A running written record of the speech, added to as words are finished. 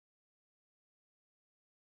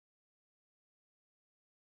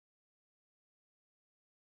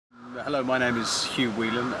Hello, my name is Hugh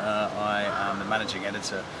Wheelan. I am the managing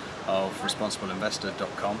editor of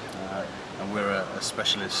ResponsibleInvestor.com, and we're a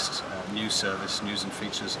specialist news service, news and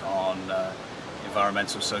features on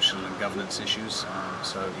environmental, social and governance issues,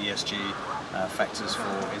 so ESG factors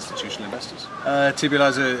for institutional investors.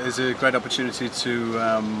 TBLI is a great opportunity to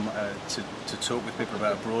talk with people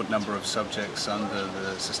about a broad number of subjects under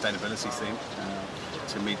the sustainability theme,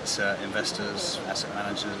 to meet investors, asset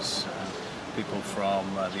managers, people from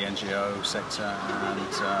the NGO sector,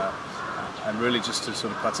 and really just to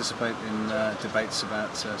sort of participate in debates about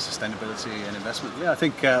sustainability and investment. Yeah, I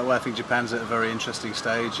think Japan's at a very interesting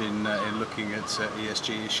stage in looking at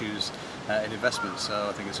ESG issues in investment. So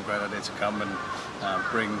I think it's a great idea to come and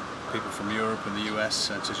bring people from Europe and the US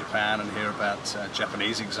to Japan and hear about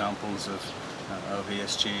Japanese examples of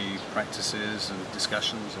ESG practices and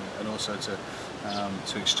discussions, and also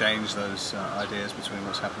to exchange those ideas between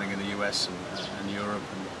what's happening in the US and Europe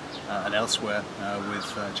and elsewhere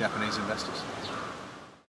with Japanese investors.